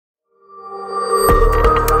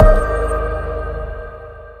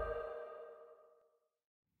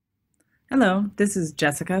Hello, this is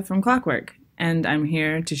Jessica from Clockwork, and I'm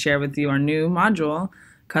here to share with you our new module,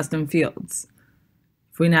 Custom Fields.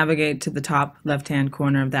 If we navigate to the top left-hand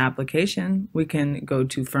corner of the application, we can go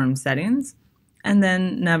to Firm Settings, and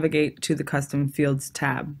then navigate to the Custom Fields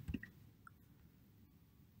tab.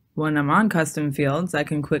 When I'm on Custom Fields, I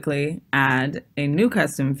can quickly add a new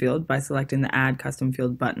custom field by selecting the Add Custom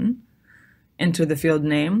Field button, enter the field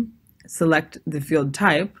name, select the field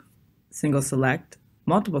type, single select,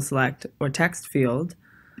 multiple select, or text field,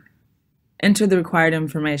 enter the required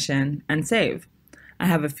information, and save. I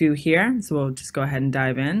have a few here, so we'll just go ahead and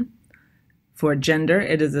dive in. For gender,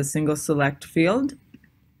 it is a single select field.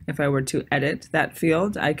 If I were to edit that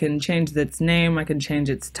field, I can change its name, I can change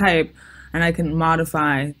its type, and I can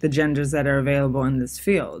modify the genders that are available in this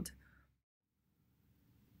field.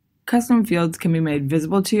 Custom fields can be made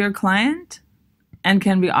visible to your client and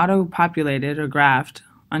can be auto-populated or graphed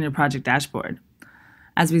on your project dashboard.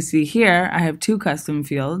 As we see here, I have two custom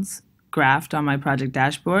fields graphed on my project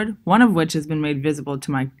dashboard, one of which has been made visible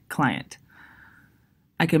to my client.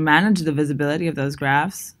 I can manage the visibility of those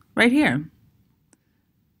graphs right here.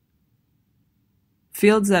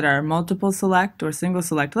 Fields that are multiple select or single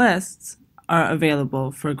select lists are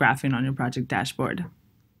available for graphing on your project dashboard.